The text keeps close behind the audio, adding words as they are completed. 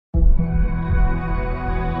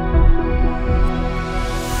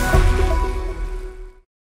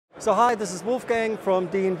So hi, this is Wolfgang from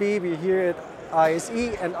D&B. We're here at ISE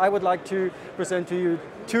and I would like to present to you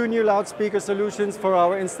two new loudspeaker solutions for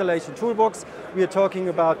our installation toolbox. We are talking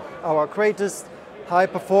about our greatest high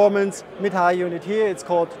performance mid-high unit here. It's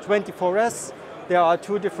called 24S. There are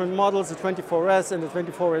two different models, the 24S and the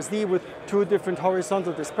 24SD, with two different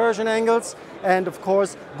horizontal dispersion angles. And of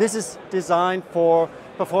course, this is designed for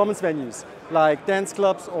performance venues like dance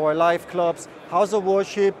clubs or live clubs, house of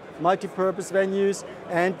worship, multi-purpose venues,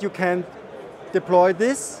 and you can deploy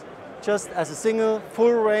this just as a single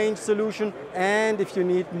full range solution. And if you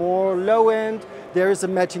need more low end, there is a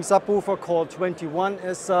matching subwoofer called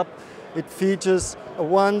 21S sub. It features a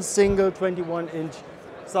one single 21-inch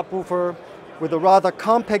subwoofer with a rather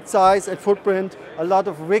compact size and footprint, a lot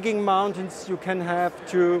of rigging mountains you can have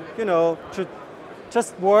to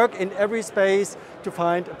just work in every space to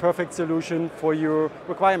find a perfect solution for your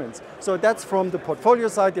requirements. So that's from the portfolio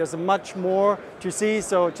side. There's much more to see,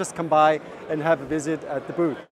 so just come by and have a visit at the booth.